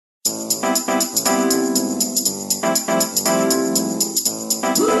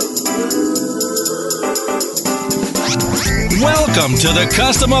Welcome to the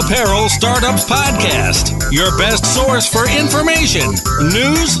Custom Apparel Startups Podcast, your best source for information,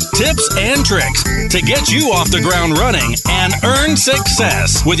 news, tips, and tricks to get you off the ground running and earn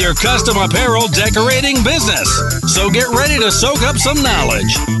success with your custom apparel decorating business. So get ready to soak up some knowledge.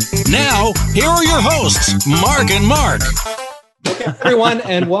 Now, here are your hosts, Mark and Mark. Okay, everyone,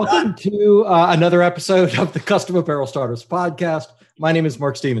 and welcome to another episode of the Custom Apparel Startups Podcast. My name is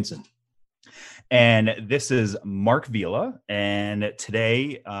Mark Stevenson. And this is Mark Vila, and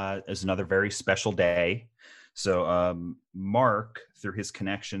today is another very special day. So Mark, through his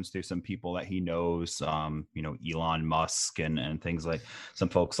connections, through some people that he knows, Elon Musk and things like some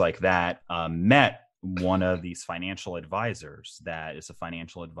folks like that, met one of these financial advisors that is a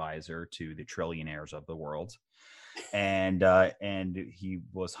financial advisor to the trillionaires of the world. And he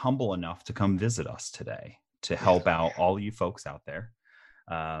was humble enough to come visit us today to help out all you folks out there.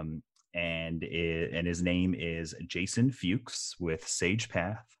 And his name is Jason Fuchs with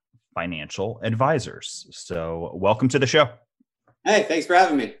SagePath Financial Advisors. So welcome to the show. Hey, thanks for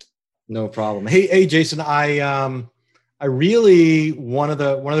having me. No problem. Hey, Jason. I really one of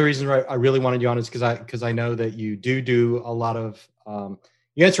the reasons I really wanted you on is because I know that you do a lot of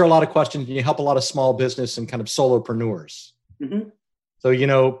you answer a lot of questions and you help a lot of small business and kind of solopreneurs. Mm-hmm.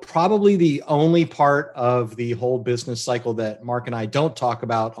 So, probably the only part of the whole business cycle that Mark and I don't talk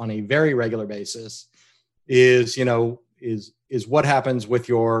about on a very regular basis is what happens with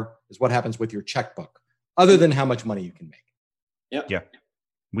your checkbook, other than how much money you can make. Yep. Yeah.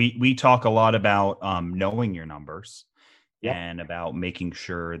 We talk a lot about knowing your numbers and about making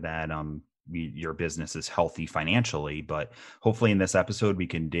sure that your business is healthy financially. But hopefully in this episode, we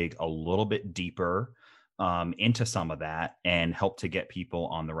can dig a little bit deeper into some of that and help to get people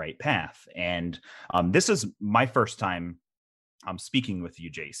on the right path. And this is my first time speaking with you,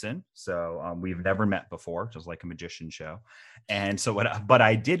 Jason. So we've never met before, just like a magician show. And so but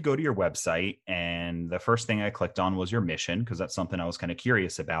I did go to your website, and the first thing I clicked on was your mission, because that's something I was kind of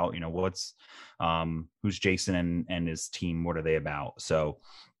curious about. Who's Jason and his team? What are they about? So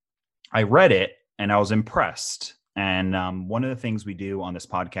I read it and I was impressed. And one of the things we do on this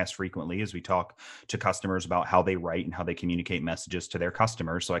podcast frequently is we talk to customers about how they write and how they communicate messages to their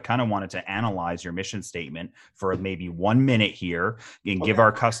customers. So I kind of wanted to analyze your mission statement for maybe 1 minute here and give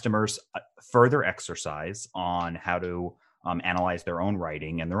our customers further exercise on how to analyze their own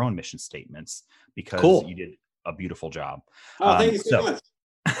writing and their own mission statements, because you did a beautiful job. Oh, thank you so much.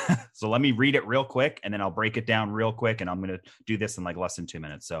 So let me read it real quick, and then I'll break it down real quick, and I'm going to do this in like less than 2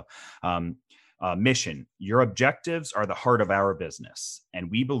 minutes. So mission: your objectives are the heart of our business,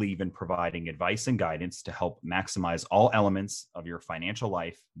 and we believe in providing advice and guidance to help maximize all elements of your financial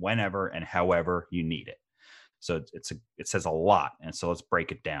life whenever and however you need it. So it says a lot. And so let's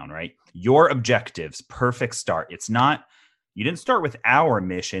break it down, right? Your objectives, perfect start. It's not, you didn't start with our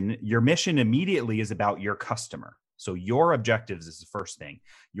mission. Your mission immediately is about your customer. So your objectives is the first thing.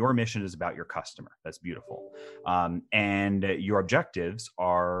 Your mission is about your customer. That's beautiful. And your objectives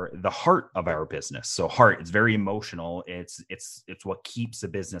are the heart of our business. So heart, it's very emotional. It's what keeps the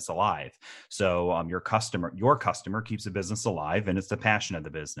business alive. So your customer keeps the business alive, and it's the passion of the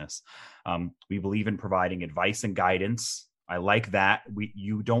business. We believe in providing advice and guidance. I like that.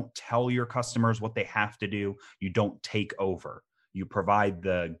 You don't tell your customers what they have to do. You don't take over. You provide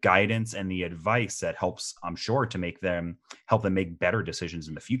the guidance and the advice that helps, I'm sure, to help them make better decisions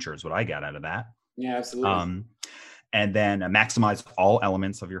in the future is what I got out of that. Yeah, absolutely. And then maximize all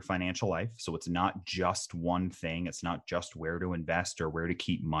elements of your financial life. So it's not just one thing. It's not just where to invest or where to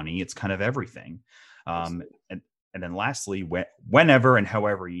keep money. It's kind of everything. And then lastly, whenever and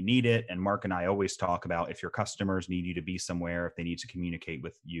however you need it. And Mark and I always talk about, if your customers need you to be somewhere, if they need to communicate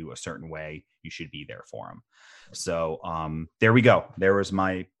with you a certain way, you should be there for them. So there we go. There was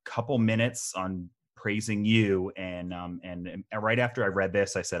my couple minutes on praising you. And right after I read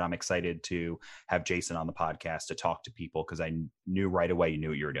this, I said, I'm excited to have Jason on the podcast to talk to people, because I knew right away you knew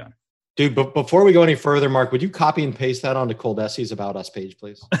what you were doing. Dude, but before we go any further, Mark, would you copy and paste that onto Coldesi's About Us page,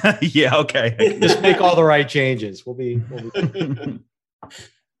 please? Yeah, okay. Just make all the right changes. We'll be That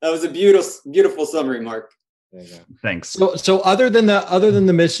was a beautiful summary, Mark. There you go. Thanks. So other than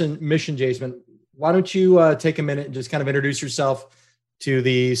the mission, Jason, why don't you take a minute and just kind of introduce yourself to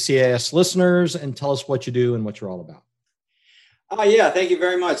the CAS listeners and tell us what you do and what you're all about. Yeah, thank you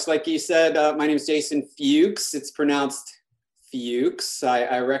very much. Like you said, my name is Jason Fuchs. It's pronounced Fuchs.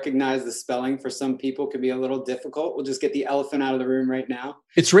 I recognize the spelling for some people can be a little difficult. We'll just get the elephant out of the room right now.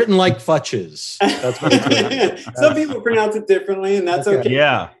 It's written like Futches. That's what it's Some people pronounce it differently, and that's okay.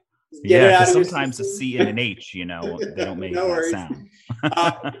 Yeah. Get it out of your sometimes a system. C and an H, they don't make No that worries. sound.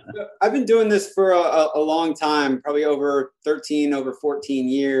 I've been doing this for a long time, probably over 14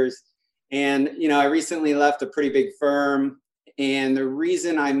 years. And, I recently left a pretty big firm. And the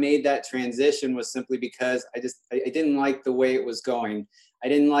reason I made that transition was simply because I didn't like the way it was going. I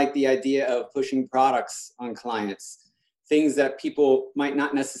didn't like the idea of pushing products on clients, things that people might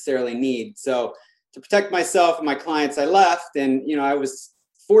not necessarily need. So to protect myself and my clients, I left. And, I was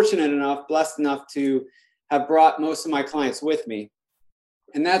fortunate enough, blessed enough to have brought most of my clients with me.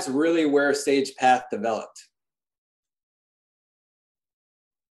 And that's really where SagePath developed.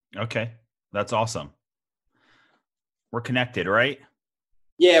 Okay. That's awesome. We're connected, right?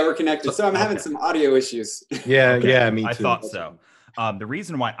 Yeah, we're connected. So I'm having some audio issues. Yeah, Okay. yeah, me too. I thought so. The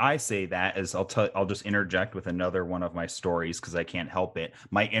reason why I say that is I'll just interject with another one of my stories because I can't help it.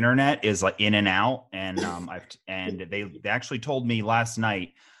 My internet is like in and out, and they actually told me last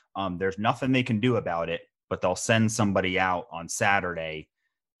night there's nothing they can do about it, but they'll send somebody out on Saturday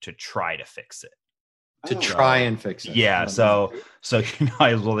to try to fix it. To try and fix it. Yeah. So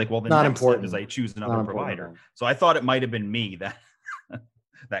I was like, well, the Not next important. step is I choose another Not provider. important. So I thought it might have been me that.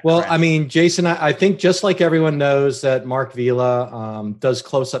 Well, crashed. I mean, Jason, I think just like everyone knows that Mark Vila does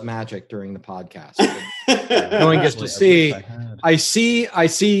close-up magic during the podcast. No one gets to see. I see.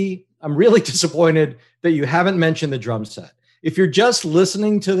 I'm really disappointed that you haven't mentioned the drum set. If you're just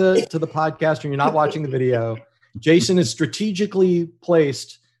listening to the podcast and you're not watching the video, Jason is strategically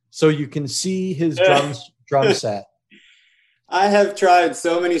placed so you can see his drum set. I have tried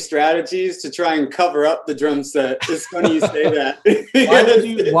so many strategies to try and cover up the drum set. It's funny you say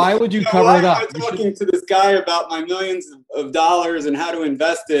that. Why would you cover it up? Why am I talking to this guy about my millions of dollars and how to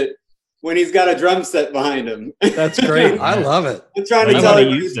invest it when he's got a drum set behind him? That's great. I love it. I'm trying to tell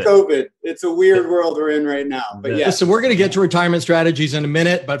you it's COVID. It's a weird world we're in right now. But yeah. Listen, we're going to get to retirement strategies in a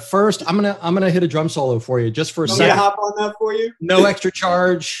minute, but first I'm gonna hit a drum solo for you just for a second. Can I hop on that for you? No extra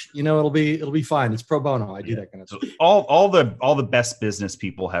charge. It'll be fine. It's pro bono. I do that kind of stuff. All the best business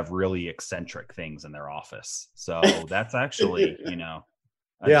people have really eccentric things in their office. So that's actually,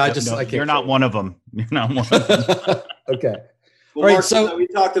 you're not one of them. You're not one of them. Okay. Well, Mark, so we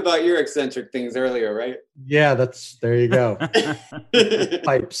talked about your eccentric things earlier, right? Yeah, there you go.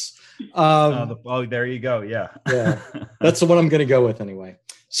 Pipes. There you go. Yeah. Yeah. That's the one I'm going to go with anyway.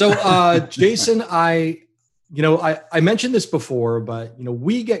 So, Jason, I mentioned this before, but,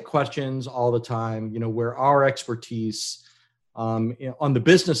 we get questions all the time, where our expertise on the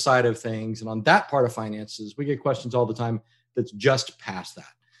business side of things and on that part of finances, we get questions all the time that's just past that.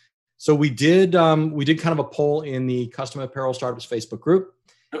 So we did kind of a poll in the Custom Apparel Startups Facebook group.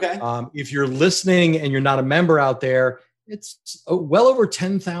 Okay. If you're listening and you're not a member out there, it's well over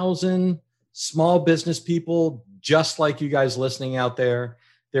 10,000 small business people just like you guys listening out there.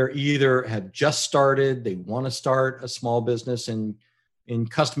 They're either have just started, they want to start a small business in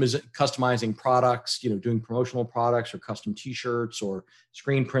customizing products, doing promotional products or custom t-shirts or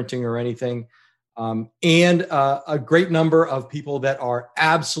screen printing or anything. And a great number of people that are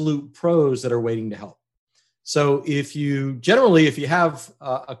absolute pros that are waiting to help. So if you have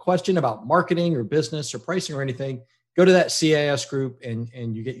a question about marketing or business or pricing or anything, go to that CAS group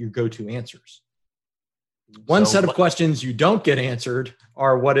and you get your go-to answers. One set of questions you don't get answered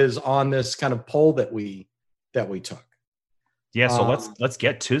are what is on this kind of poll that we took. Yeah. So let's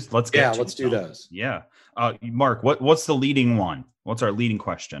do those. Yeah. Mark, what's the leading one? What's our leading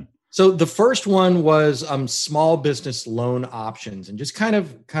question? So the first one was small business loan options, and just kind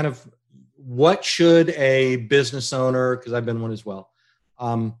of what should a business owner, because I've been one as well,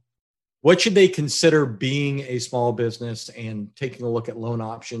 what should they consider being a small business and taking a look at loan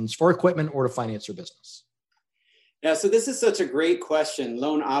options for equipment or to finance their business? Yeah, so this is such a great question.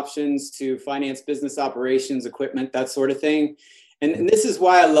 Loan options to finance business operations, equipment, that sort of thing. And this is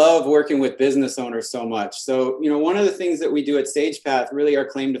why I love working with business owners so much. So, one of the things that we do at SagePath, really our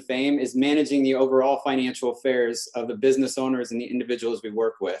claim to fame, is managing the overall financial affairs of the business owners and the individuals we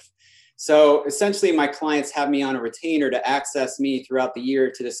work with. So essentially, my clients have me on a retainer to access me throughout the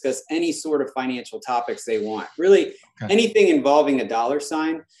year to discuss any sort of financial topics they want, really anything involving a dollar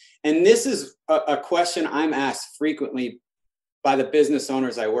sign. And this is a question I'm asked frequently by the business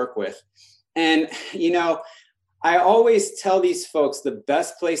owners I work with. And, I always tell these folks the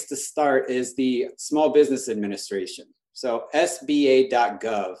best place to start is the Small Business Administration. So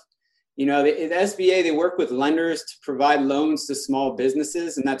SBA.gov. The SBA, they work with lenders to provide loans to small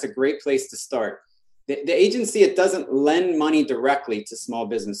businesses, and that's a great place to start. The agency, it doesn't lend money directly to small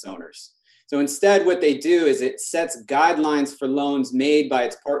business owners. So instead, what they do is it sets guidelines for loans made by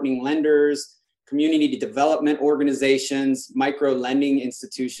its partnering lenders, community development organizations, micro lending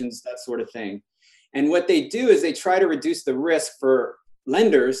institutions, that sort of thing. And what they do is they try to reduce the risk for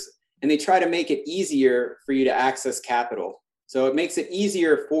lenders, and they try to make it easier for you to access capital. So it makes it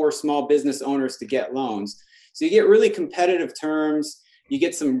easier for small business owners to get loans. So you get really competitive terms, you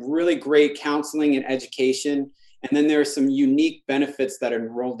get some really great counseling and education, and then there are some unique benefits that are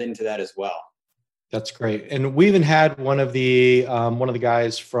enrolled into that as well. That's great. And we even had one of the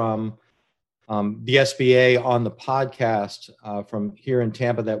guys from the SBA on the podcast from here in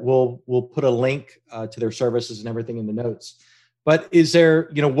Tampa that we'll put a link to their services and everything in the notes. But is there,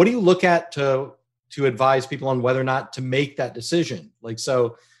 what do you look at to advise people on whether or not to make that decision? Like,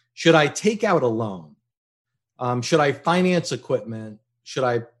 so should I take out a loan? Should I finance equipment? Should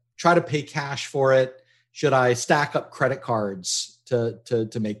I try to pay cash for it? Should I stack up credit cards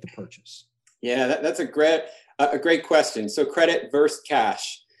to make the purchase? Yeah, that's a great question. So credit versus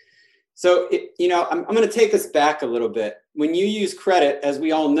cash. So, I'm going to take us back a little bit. When you use credit, as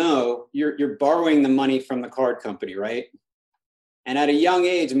we all know, you're borrowing the money from the card company, right? And at a young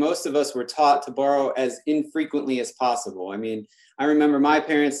age, most of us were taught to borrow as infrequently as possible. I mean, I remember my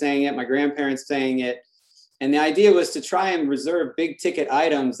parents saying it, my grandparents saying it. And the idea was to try and reserve big ticket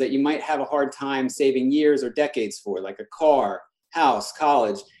items that you might have a hard time saving years or decades for, like a car, house,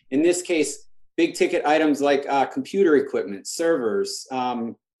 college. In this case, big ticket items like computer equipment, servers,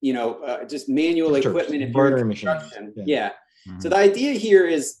 just manual equipment. Embroidery machines. Yeah. Mm-hmm. So the idea here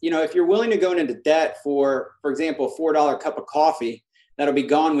is, if you're willing to go into debt for example, a $4 cup of coffee, that'll be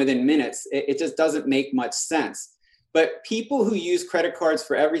gone within minutes. It just doesn't make much sense. But people who use credit cards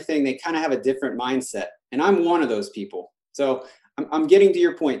for everything, they kind of have a different mindset. And I'm one of those people. So I'm getting to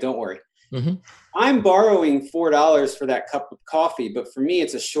your point. Don't worry. Mm-hmm. I'm borrowing $4 for that cup of coffee, but for me,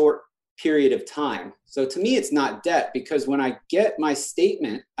 it's a short period of time. So to me, it's not debt, because when I get my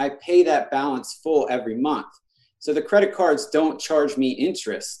statement, I pay that balance full every month. So the credit cards don't charge me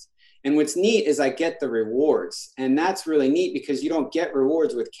interest. And what's neat is I get the rewards. And that's really neat because you don't get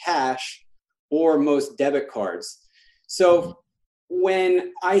rewards with cash or most debit cards. So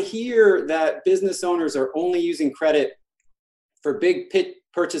when I hear that business owners are only using credit for big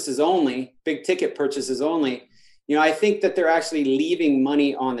purchases only, big ticket purchases only, I think that they're actually leaving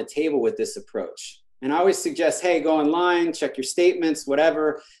money on the table with this approach. And I always suggest, hey, go online, check your statements,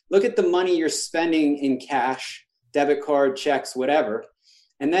 whatever. Look at the money you're spending in cash, debit card, checks, whatever.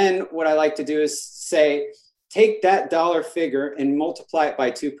 And then what I like to do is say, take that dollar figure and multiply it by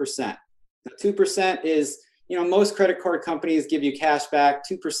 2%. Now, 2% is, most credit card companies give you cash back.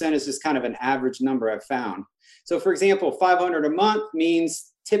 2% is just kind of an average number I've found. So for example, $500 a month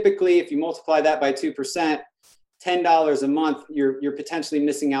means typically if you multiply that by 2%, $10 a month, you're potentially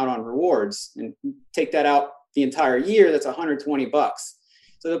missing out on rewards. And take that out the entire year, that's $120.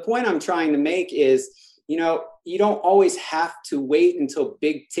 So the point I'm trying to make is, you don't always have to wait until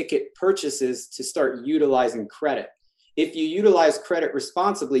big ticket purchases to start utilizing credit. If you utilize credit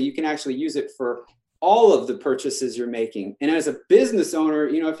responsibly, you can actually use it for all of the purchases you're making. And as a business owner,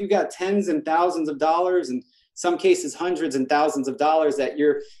 if you've got tens and thousands of dollars, and some cases hundreds and thousands of dollars that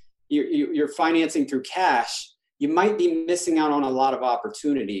you're financing through cash, you might be missing out on a lot of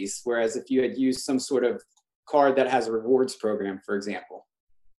opportunities. Whereas if you had used some sort of card that has a rewards program, for example.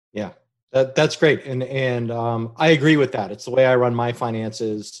 Yeah, that's great. And I agree with that. It's the way I run my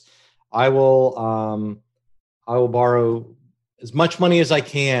finances. I will borrow as much money as I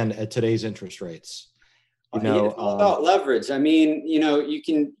can at today's interest rates. It's all about leverage. I mean, you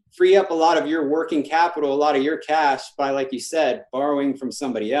can free up a lot of your working capital, a lot of your cash by, like you said, borrowing from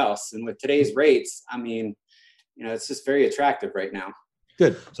somebody else. And with today's rates, I mean, it's just very attractive right now.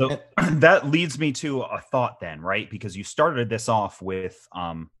 Good. So that leads me to a thought then, right? Because you started this off with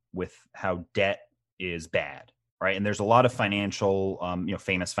how debt is bad, right? And there's a lot of financial,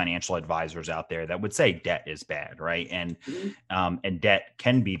 famous financial advisors out there that would say debt is bad, right? And and debt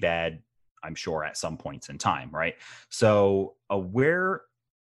can be bad, I'm sure, at some points in time, right? So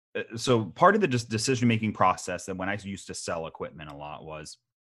so part of the decision-making process that when I used to sell equipment a lot was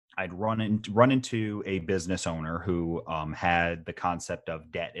I'd run into a business owner who had the concept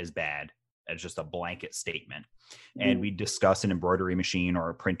of debt is bad as just a blanket statement. And we discuss an embroidery machine or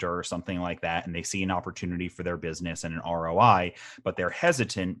a printer or something like that, and they see an opportunity for their business and an ROI, but they're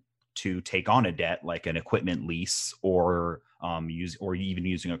hesitant to take on a debt like an equipment lease or even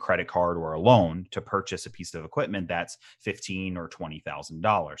using a credit card or a loan to purchase a piece of equipment that's $15,000 or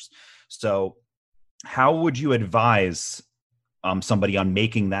 $20,000. So how would you advise somebody on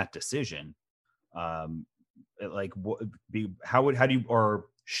making that decision?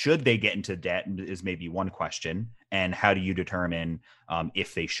 Should they get into debt is maybe one question. And how do you determine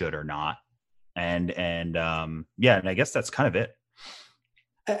if they should or not? And yeah, and I guess that's kind of it.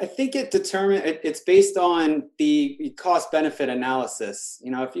 I think it's based on the cost benefit analysis.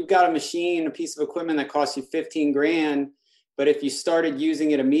 If you've got a machine, a piece of equipment that costs you 15 grand, but if you started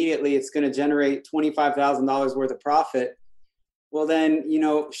using it immediately, it's going to generate $25,000 worth of profit. Well, then,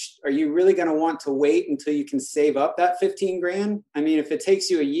 are you really going to want to wait until you can save up that 15 grand? I mean, if it takes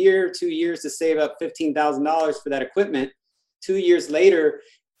you a year, 2 years to save up $15,000 for that equipment, 2 years later,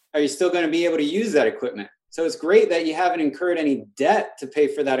 are you still going to be able to use that equipment? So it's great that you haven't incurred any debt to pay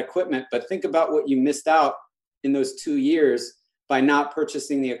for that equipment, but think about what you missed out in those 2 years by not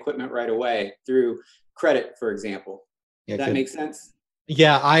purchasing the equipment right away through credit, for example. Does that make sense?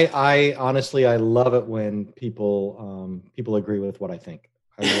 Yeah, I honestly, I love it when people agree with what I think.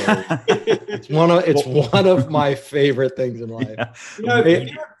 It's one of my favorite things in life. Yeah.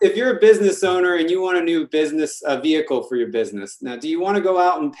 If you're a business owner and you want a new business vehicle for your business, now, do you want to go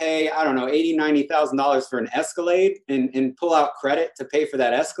out and pay, I don't know, $80,000, $90,000 for an Escalade and pull out credit to pay for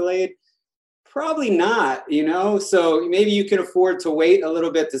that Escalade? Probably not, So maybe you can afford to wait a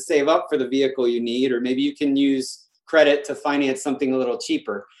little bit to save up for the vehicle you need, or maybe you can use credit to finance something a little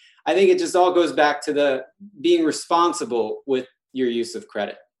cheaper. I think it just all goes back to the being responsible with your use of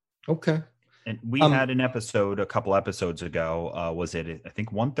credit. Okay. And we had an episode a couple episodes ago. Was it, I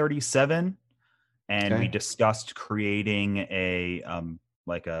think, 137? And we discussed creating an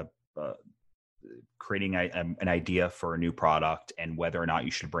idea for a new product and whether or not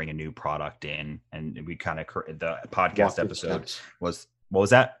you should bring a new product in. And we kind of, the podcast episode was, what was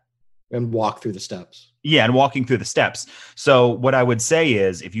that? And walk through the steps. Yeah, and walking through the steps. So what I would say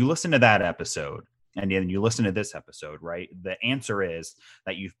is, if you listen to that episode and then you listen to this episode, right, the answer is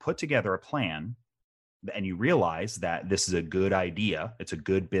that you've put together a plan and you realize that this is a good idea. It's a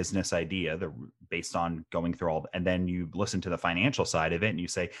good business idea based on going through all, and then you listen to the financial side of it and you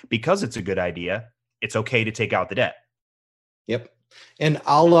say, because it's a good idea, it's okay to take out the debt. Yep. And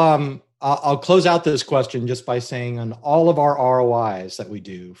I'll close out this question just by saying, on all of our ROIs that we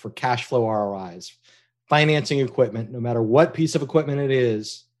do for cash flow ROIs, financing equipment, no matter what piece of equipment it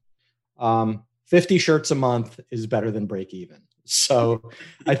is, 50 shirts a month is better than break even. So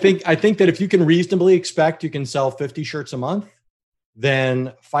I think that if you can reasonably expect you can sell 50 shirts a month,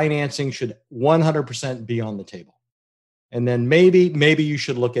 then financing should 100% be on the table. And then maybe you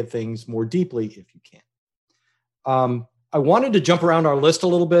should look at things more deeply if you can. I wanted to jump around our list a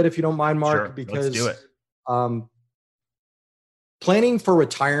little bit, if you don't mind, Mark, Sure, because let's do it. Planning for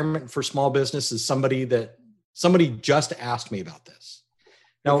retirement for small business is somebody just asked me about this.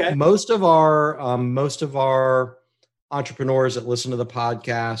 Now, okay. most of our entrepreneurs that listen to the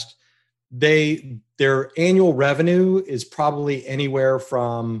podcast, their annual revenue is probably anywhere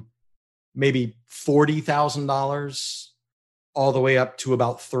from maybe $40,000 all the way up to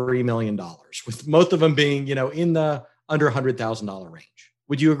about $3 million, with most of them being, in the under $100,000 range.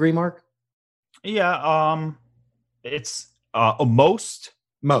 Would you agree, Mark? Yeah. It's most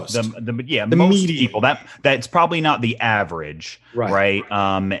most people that's probably not the average, right?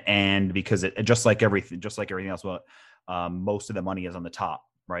 And because it just like everything else, most of the money is on the top,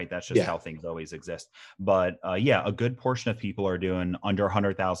 right? That's just how things always exist. But a good portion of people are doing under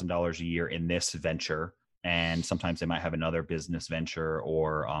 $100,000 a year in this venture. And sometimes they might have another business venture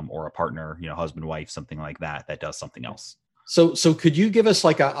or a partner, husband, wife, something like that does something else. So could you give us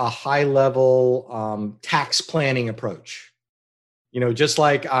like a high level tax planning approach? Just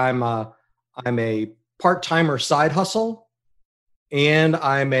like I'm a part-timer side hustle and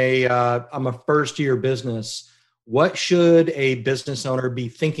I'm a first year business. What should a business owner be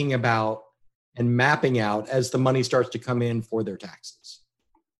thinking about and mapping out as the money starts to come in for their taxes?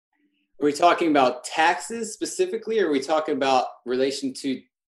 Are we talking about taxes specifically, or are we talking about relation to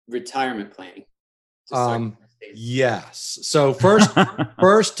retirement planning? Yes. So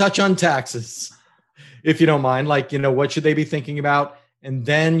first touch on taxes, if you don't mind, what should they be thinking about? And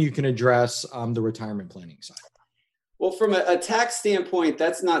then you can address the retirement planning side. Well, from a tax standpoint,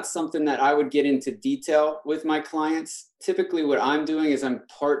 that's not something that I would get into detail with my clients. Typically what I'm doing is I'm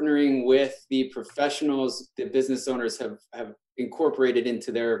partnering with the professionals that business owners have incorporated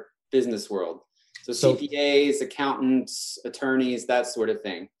into their business world. So CPAs, accountants, attorneys, that sort of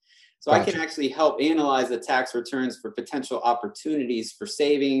thing. So gotcha. I can actually help analyze the tax returns for potential opportunities for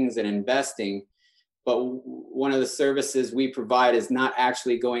savings and investing. But one of the services we provide is not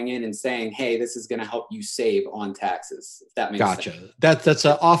actually going in and saying, hey, this is going to help you save on taxes, if that makes sense. Gotcha. That's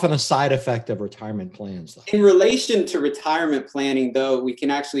often a side effect of retirement plans, though. In relation to retirement planning, though, we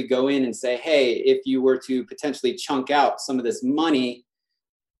can actually go in and say, hey, if you were to potentially chunk out some of this money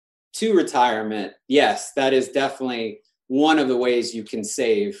to retirement, yes, that is definitely one of the ways you can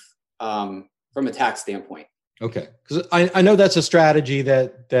save from a tax standpoint. Okay. Because I know that's a strategy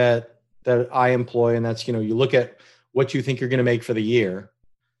that I employ. And that's, you look at what you think you're going to make for the year,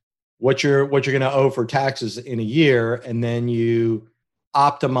 what you're going to owe for taxes in a year, and then you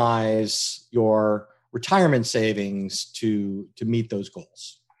optimize your retirement savings to meet those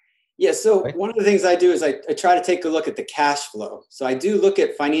goals. Yeah. So right? One of the things I do is I try to take a look at the cash flow. So I do look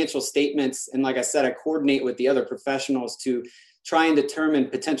at financial statements. And like I said, I coordinate with the other professionals to try and determine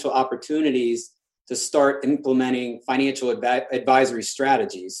potential opportunities to start implementing financial advisory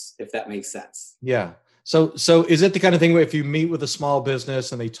strategies, if that makes sense. Yeah. So is it the kind of thing where if you meet with a small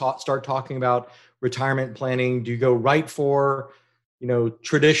business and they start talking about retirement planning, do you go right for,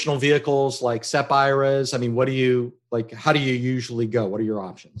 traditional vehicles like SEP IRAs? I mean, how do you usually go? What are your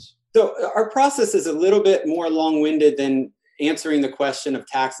options? So our process is a little bit more long-winded than answering the question of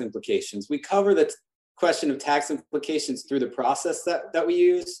tax implications. We cover the question of tax implications through the process that we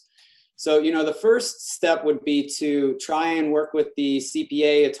use. So, the first step would be to try and work with the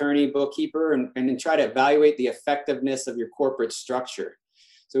CPA, attorney, bookkeeper, and try to evaluate the effectiveness of your corporate structure.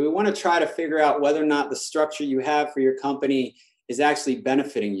 So we want to try to figure out whether or not the structure you have for your company is actually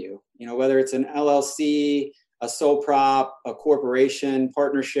benefiting you. Whether it's an LLC, a sole prop, a corporation,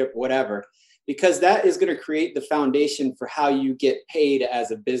 partnership, whatever, because that is going to create the foundation for how you get paid as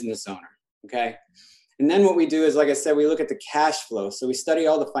a business owner. Okay. And then what we do is, like I said, we look at the cash flow. So we study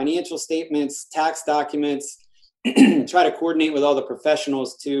all the financial statements, tax documents, try to coordinate with all the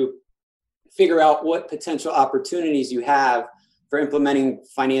professionals to figure out what potential opportunities you have for implementing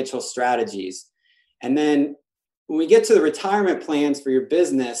financial strategies. And then when we get to the retirement plans for your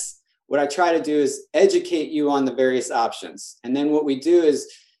business, what I try to do is educate you on the various options. And then what we do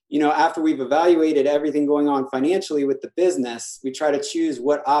is, after we've evaluated everything going on financially with the business, we try to choose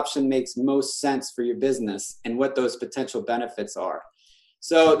what option makes most sense for your business and what those potential benefits are.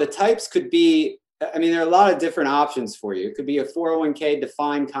 So the types could be, there are a lot of different options for you. It could be a 401k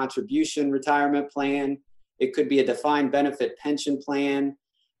defined contribution retirement plan. It could be a defined benefit pension plan,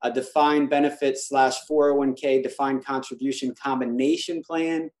 a defined benefit / 401k defined contribution combination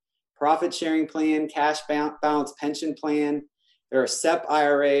plan, profit sharing plan, cash balance pension plan. There are SEP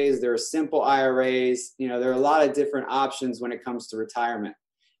IRAs, there are simple IRAs. There are a lot of different options when it comes to retirement,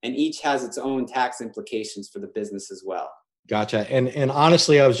 and each has its own tax implications for the business as well. Gotcha. And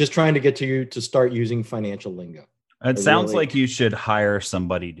honestly, I was just trying to get to you to start using financial lingo. It sounds like you should hire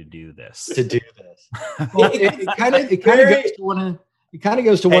somebody to do this. Well, it kind of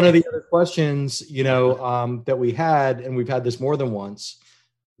goes to one of the other questions, that we had, and we've had this more than once.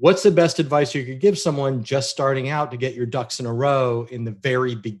 What's the best advice you could give someone just starting out to get your ducks in a row in the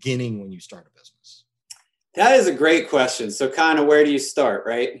very beginning when you start a business? That is a great question. So kind of where do you start,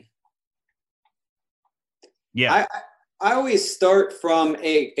 right? Yeah. I always start from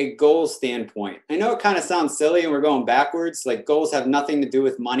a goal standpoint. I know it kind of sounds silly and we're going backwards, like goals have nothing to do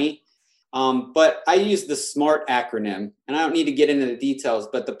with money. But I use the SMART acronym, and I don't need to get into the details,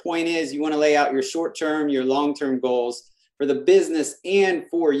 but the point is you want to lay out your short-term, your long-term goals for the business and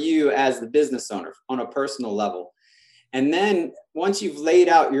for you as the business owner on a personal level. And then once you've laid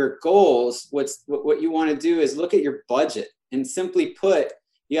out your goals, what you want to do is look at your budget, and simply put,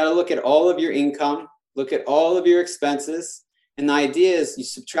 you got to look at all of your income, look at all of your expenses. And the idea is you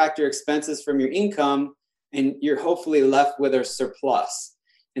subtract your expenses from your income and you're hopefully left with a surplus.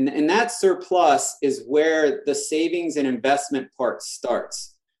 And that surplus is where the savings and investment part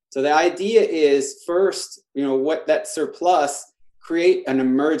starts. So the idea is first, what that surplus, create an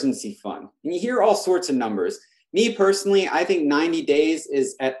emergency fund. And you hear all sorts of numbers. Me personally, I think 90 days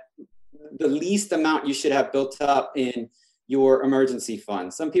is at the least amount you should have built up in your emergency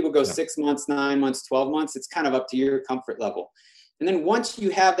fund. Some people go 6 months, 9 months, 12 months. It's kind of up to your comfort level. And then once you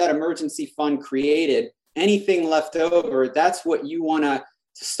have that emergency fund created, anything left over, that's what you want to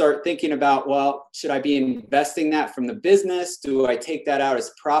start thinking about. Well, should I be investing that from the business? Do I take that out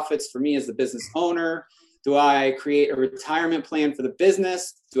as profits for me as the business owner? Do I create a retirement plan for the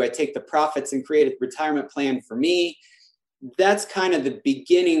business? Do I take the profits and create a retirement plan for me? That's kind of the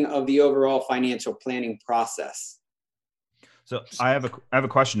beginning of the overall financial planning process. So I have a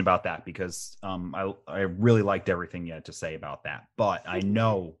question about that, because I really liked everything you had to say about that, but I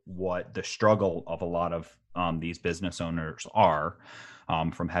know what the struggle of a lot of these business owners are,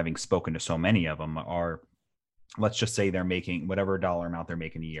 from having spoken to so many of them, are, let's just say they're making whatever dollar amount they're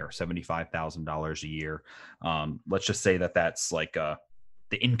making a year, $75,000 a year. Let's just say that's like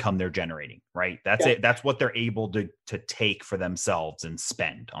the income they're generating, right? That's it. That's what they're able to take for themselves and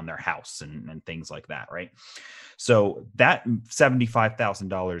spend on their house and things like that, right? So that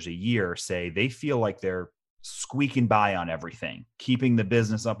 $75,000 a year, say they feel like they're squeaking by on everything, keeping the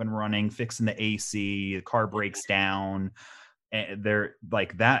business up and running, fixing the AC, the car breaks down. And they're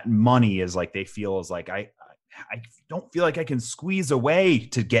like, that money is like, they feel is like, I don't feel like I can squeeze away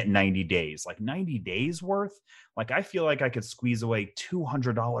to get 90 days, like 90 days worth. Like, I feel like I could squeeze away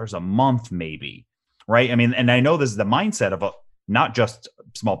 $200 a month, maybe. Right. I mean, and I know this is the mindset of not just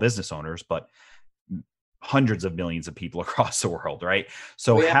small business owners, but hundreds of millions of people across the world. Right.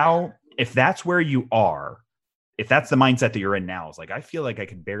 So how, if that's where you are, if that's the mindset that you're in now, is like, I feel like I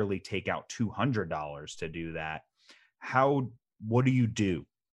could barely take out $200 to do that. What do you do?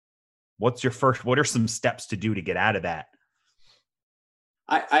 What are some steps to do to get out of that?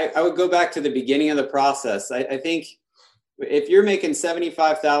 I would go back to the beginning of the process. I think if you're making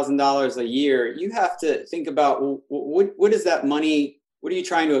 $75,000 a year, you have to think about, well, what is that money? What are you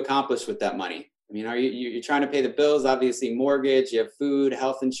trying to accomplish with that money? I mean, are you're trying to pay the bills? Obviously, mortgage, you have food,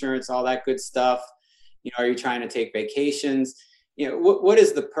 health insurance, all that good stuff. Are you trying to take vacations? What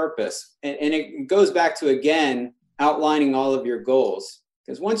is the purpose? And it goes back to, again, outlining all of your goals.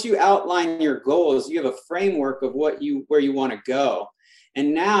 Because once you outline your goals, you have a framework of where you want to go.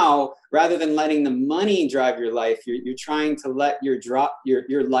 And now, rather than letting the money drive your life, you're trying to let your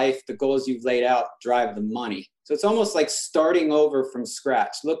life, the goals you've laid out, drive the money. So it's almost like starting over from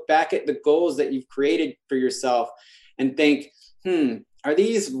scratch. Look back at the goals that you've created for yourself and think, are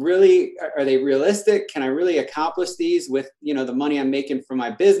they realistic? Can I really accomplish these with, the money I'm making from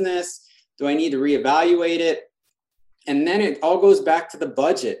my business? Do I need to reevaluate it? And then it all goes back to the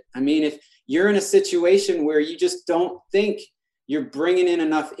budget. I mean, if you're in a situation where you just don't think you're bringing in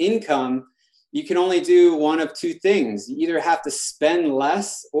enough income, you can only do one of two things. You either have to spend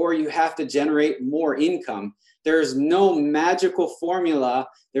less or you have to generate more income. There's no magical formula.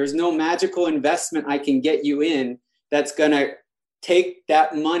 There's no magical investment I can get you in that's going to take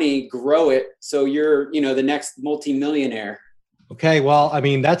that money, grow it, so you're, the next multimillionaire. Okay, well, I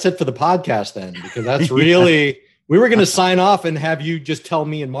mean, that's it for the podcast then, because that's really, we were going to sign off and have you just tell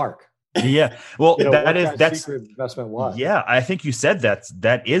me and Mark. Yeah, well, that's secret investment was. Yeah, I think you said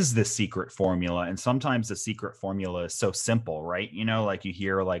that is the secret formula, and sometimes the secret formula is so simple, right? Like you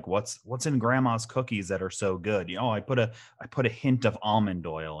hear like what's in grandma's cookies that are so good. I put a hint of almond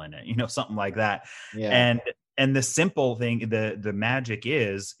oil in it, something like that. Yeah. And the simple thing, the magic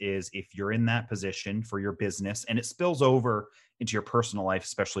is if you're in that position for your business and it spills over into your personal life,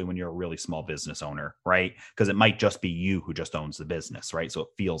 especially when you're a really small business owner, right? Because it might just be you who just owns the business, right? So it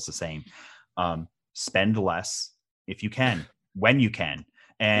feels the same. Spend less if you can, when you can.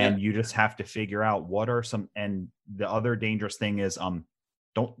 And you just have to figure out what are some, and the other dangerous thing is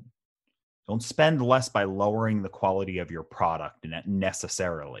don't spend less by lowering the quality of your product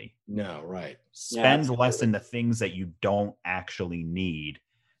necessarily. No, right. Spend less in the things that you don't actually need.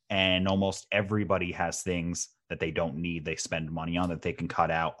 And almost everybody has things that they don't need. They spend money on that they can cut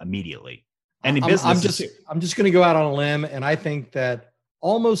out immediately. And in business, I'm just going to go out on a limb, and I think that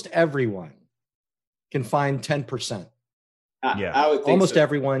almost everyone can find 10%. I would think almost so.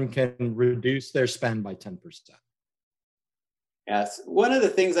 Everyone can reduce their spend by 10%. Yes. One of the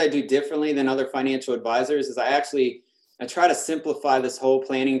things I do differently than other financial advisors is I try to simplify this whole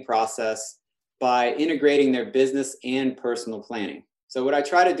planning process by integrating their business and personal planning. So what I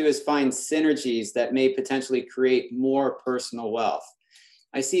try to do is find synergies that may potentially create more personal wealth.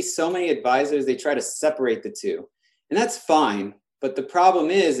 I see so many advisors, they try to separate the two, and that's fine. But the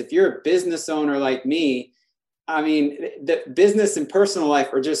problem is, if you're a business owner like me, I mean, the business and personal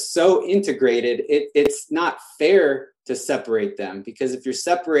life are just so integrated. It's not fair to separate them, because if you're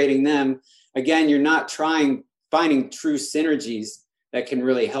separating them, again, you're not finding true synergies that can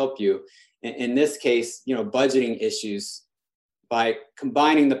really help you. In this case, budgeting issues. By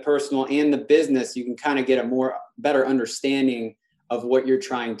combining the personal and the business, you can kind of get a better understanding of what you're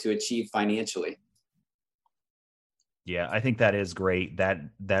trying to achieve financially. Yeah, I think that is great. That's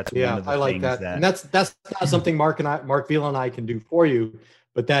one of the things that, and that's not something Mark Vila and I can do for you,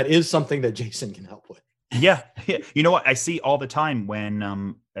 but that is something that Jason can help with. Yeah. You know what I see all the time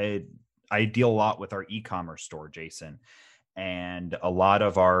when I deal a lot with our e-commerce store, Jason, and a lot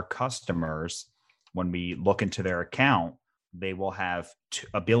of our customers, when we look into their account, they will have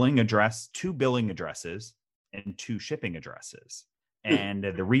a billing address, 2 billing addresses, and 2 shipping addresses. And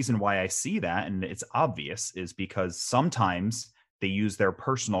the reason why I see that, and it's obvious, is because sometimes they use their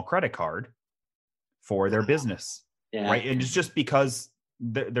personal credit card for their business, right? And it's just because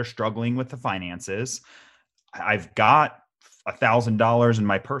they're struggling with the finances. I've got $1,000 in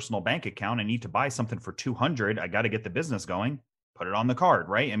my personal bank account. I need to buy something for $200. I got to get the business going. Put it on the card,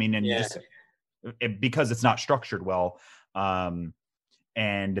 right? I mean, and because it's not structured well.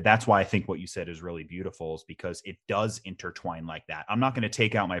 And that's why I think what you said is really beautiful, is because it does intertwine like that. I'm not going to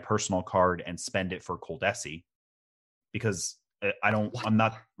take out my personal card and spend it for Coldesi because I'm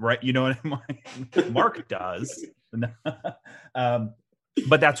not right. You know what I mean? Mark does. But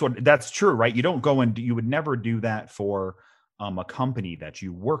that's true, right? You don't go and you would never do that for a company that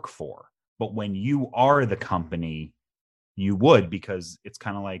you work for. But when you are the company, you would, because it's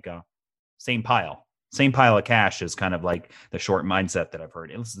kind of like a same pile of cash is kind of like the short mindset that I've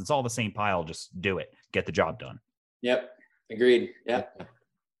heard. It's all the same pile. Just do it. Get the job done. Yep. Agreed. Yeah.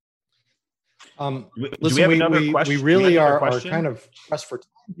 Listen, we have another question? We really are kind of pressed for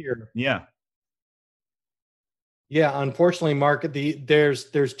time here. Yeah. Yeah. Unfortunately, Mark, there's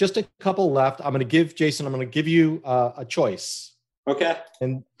just a couple left. I'm going to give Jason, I'm going to give you a choice. Okay.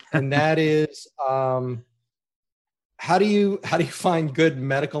 And that is, how do you find good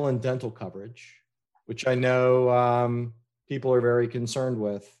medical and dental coverage, which I know people are very concerned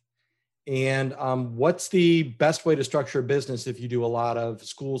with? And what's the best way to structure a business if you do a lot of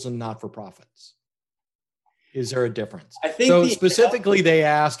schools and not-for-profits? Is there a difference? I think so. Specifically, they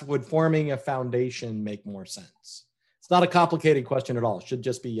asked, would forming a foundation make more sense? It's not a complicated question at all. It should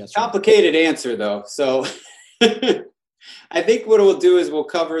just be yes. Complicated answer, though. So I think what we'll do is we'll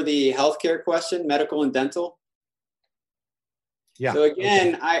cover the healthcare question, medical and dental. Yeah. So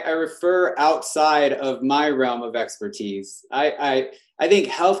again, I refer outside of my realm of expertise. I think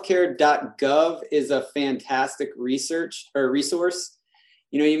healthcare.gov is a fantastic resource.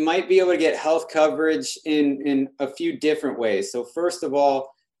 You know, you might be able to get health coverage in a few different ways. So first of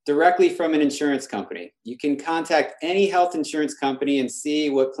all, directly from an insurance company. You can contact any health insurance company and see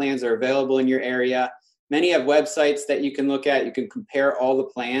what plans are available in your area. Many have websites that you can look at. You can compare all the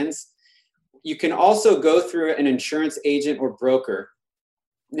plans. You can also go through an insurance agent or broker.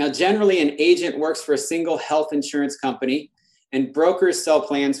 Now, generally, an agent works for a single health insurance company, and brokers sell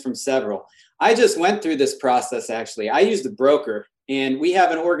plans from several. I just went through this process, actually. I used a broker, and we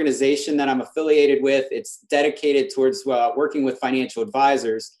have an organization that I'm affiliated with. It's dedicated towards working with financial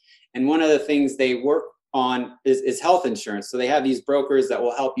advisors. And one of the things they work on is health insurance. So they have these brokers that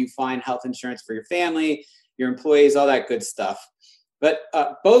will help you find health insurance for your family, your employees, all that good stuff. But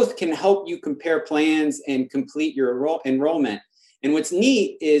both can help you compare plans and complete your enrollment. And what's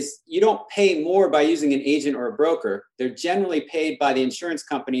neat is you don't pay more by using an agent or a broker. They're generally paid by the insurance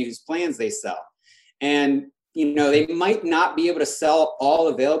company whose plans they sell. And you know, they might not be able to sell all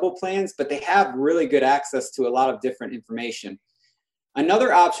available plans, but they have really good access to a lot of different information.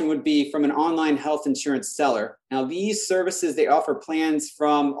 Another option would be from an online health insurance seller. Now, these services, they offer plans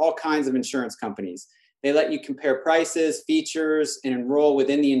from all kinds of insurance companies. They let you compare prices, features, and enroll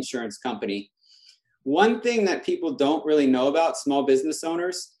within the insurance company. One thing that people don't really know about, small business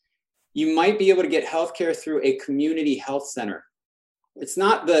owners, you might be able to get healthcare through a community health center. It's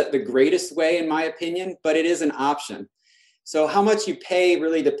not the greatest way, in my opinion, but it is an option. So how much you pay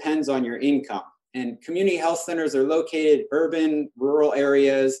really depends on your income. And community health centers are located urban, rural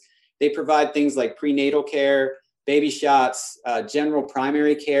areas. They provide things like prenatal care, baby shots, general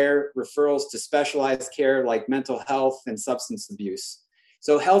primary care, referrals to specialized care like mental health and substance abuse.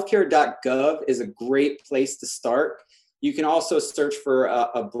 So healthcare.gov is a great place to start. You can also search for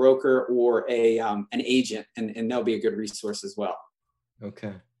a broker or an agent, and they'll be a good resource as well.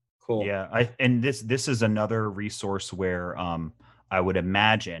 Okay, cool. Yeah, this is another resource where I would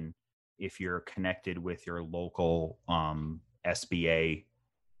imagine if you're connected with your local SBA,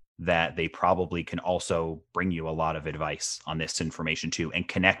 that they probably can also bring you a lot of advice on this information too, and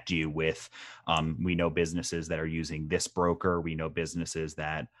connect you with, we know businesses that are using this broker. We know businesses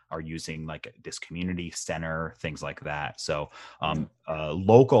that are using like this community center, things like that. So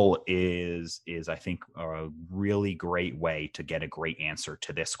local is I think a really great way to get a great answer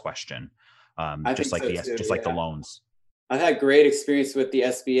to this question. Just like the loans. I've had great experience with the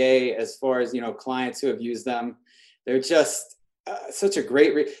SBA as far as, clients who have used them. They're just such a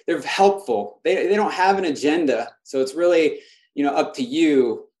great, they're helpful. They don't have an agenda. So it's really, up to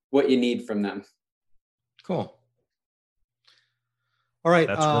you what you need from them. Cool. All right.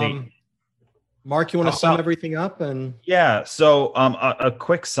 That's great. Mark, you want to sum everything up? Yeah. So a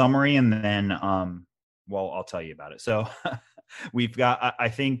quick summary, and then, I'll tell you about it. So we've got, I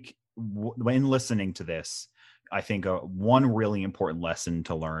think when listening to this, I think one really important lesson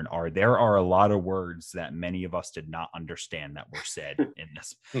to learn there are a lot of words that many of us did not understand that were said in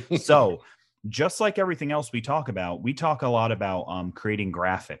this. So just like everything else we talk a lot about creating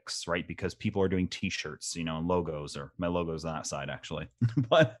graphics, right? Because people are doing t-shirts, and logos, or my logo's on that side actually.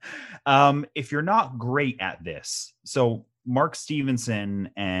 But if you're not great at this, so Mark Stevenson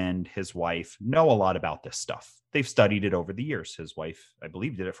and his wife know a lot about this stuff. They've studied it over the years. His wife, I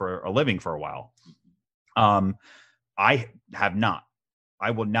believe, did it for a living for a while. I have not.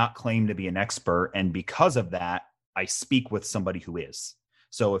 I will not claim to be an expert. And because of that, I speak with somebody who is.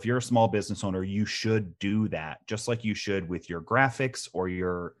 So if you're a small business owner, you should do that, just like you should with your graphics or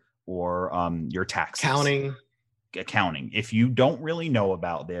your taxes. Accounting. If you don't really know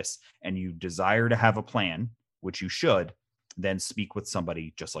about this and you desire to have a plan, which you should, then speak with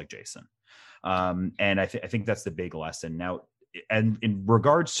somebody just like Jason. And I think that's the big lesson. Now, and in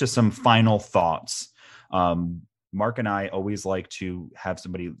regards to some final thoughts, Mark and I always like to have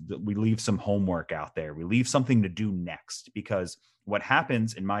we leave some homework out there. We leave something to do next, because what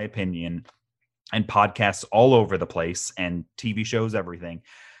happens, in my opinion, and podcasts all over the place and TV shows,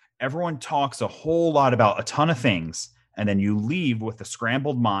 everyone talks a whole lot about a ton of things. And then you leave with a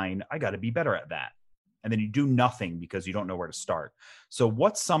scrambled mind. I got to be better at that. And then you do nothing because you don't know where to start. So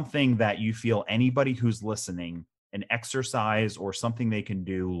what's something that you feel anybody who's listening, an exercise or something they can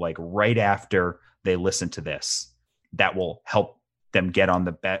do like right after they listen to this, that will help them get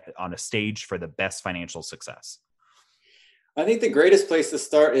on a stage for the best financial success? I think the greatest place to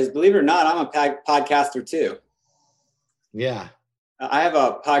start is, believe it or not, I'm a podcaster too. Yeah. I have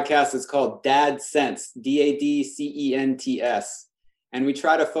a podcast that's called Dad Sense, DADCENTS. And we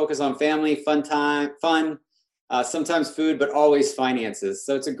try to focus on family, fun, sometimes food, but always finances.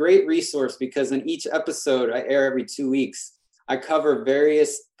 So it's a great resource because in each episode, I air every 2 weeks, I cover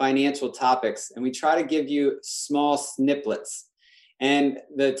various financial topics, and we try to give you small snippets. And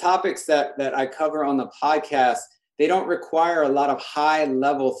the topics that I cover on the podcast, they don't require a lot of high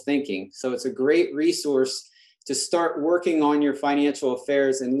level thinking. So it's a great resource to start working on your financial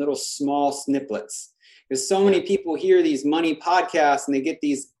affairs in little small snippets. Because so many people hear these money podcasts and they get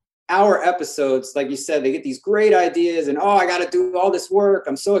these hour episodes. Like you said, they get these great ideas and, I got to do all this work.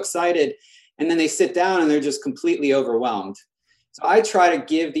 I'm so excited. And then they sit down and they're just completely overwhelmed. So I try to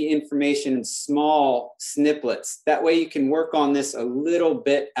give the information in small snippets. That way you can work on this a little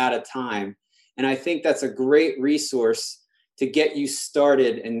bit at a time. And I think that's a great resource to get you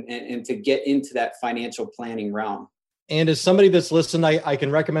started and to get into that financial planning realm. And as somebody that's listened, I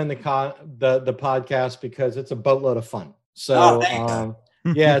can recommend the podcast because it's a boatload of fun. So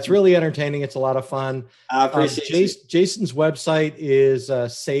yeah, it's really entertaining. It's a lot of fun. I appreciate Jason's website is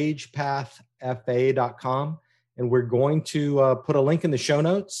sagepathfa.com. And we're going to put a link in the show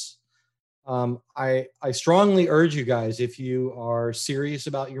notes. I strongly urge you guys, if you are serious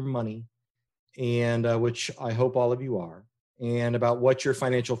about your money, and which I hope all of you are, and about what your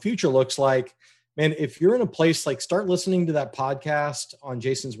financial future looks like, man, if you're in a place, like, start listening to that podcast on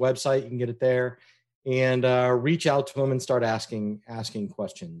Jason's website. You can get it there, and reach out to him and start asking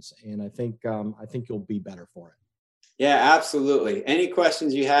questions. And I think you'll be better for it. Yeah, absolutely. Any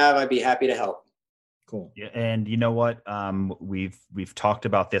questions you have, I'd be happy to help. Cool. Yeah, and you know what? We've talked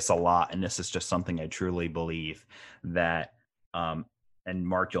about this a lot, and this is just something I truly believe that. And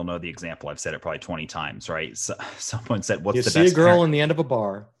Mark, you'll know the example. I've said it probably 20 times, right? So, someone said, "What's the best?" You see a girl in the end of a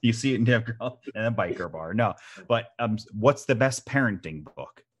bar. You see it in a girl in a biker bar. No, but what's the best parenting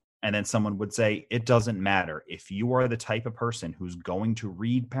book? And then someone would say, it doesn't matter. If you are the type of person who's going to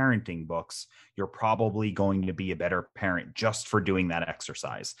read parenting books, you're probably going to be a better parent just for doing that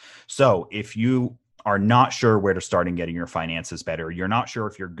exercise. So if you are not sure where to start in getting your finances better, you're not sure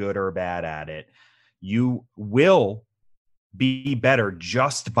if you're good or bad at it, you will be better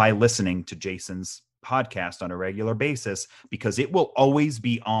just by listening to Jason's podcast on a regular basis, because it will always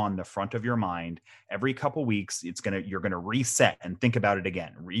be on the front of your mind. Every couple weeks, you're going to reset and think about it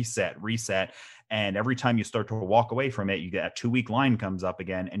again, reset. And every time you start to walk away from it, you get a 2-week line comes up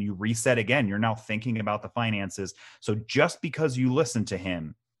again and you reset again. You're now thinking about the finances. So just because you listen to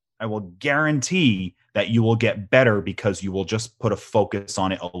him, I will guarantee that you will get better, because you will just put a focus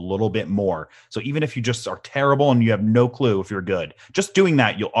on it a little bit more. So even if you just are terrible and you have no clue if you're good, just doing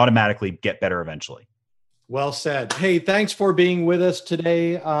that, you'll automatically get better eventually. Well said. Hey, thanks for being with us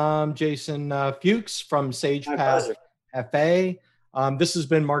today, Jason Fuchs from Sage Path FA. This has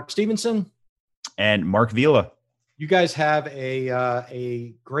been Mark Stevenson and Mark Vila. You guys have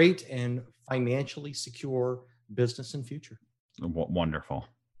a great and financially secure business and future. Wonderful.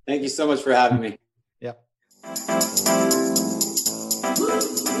 Thank you so much for having me. Yep.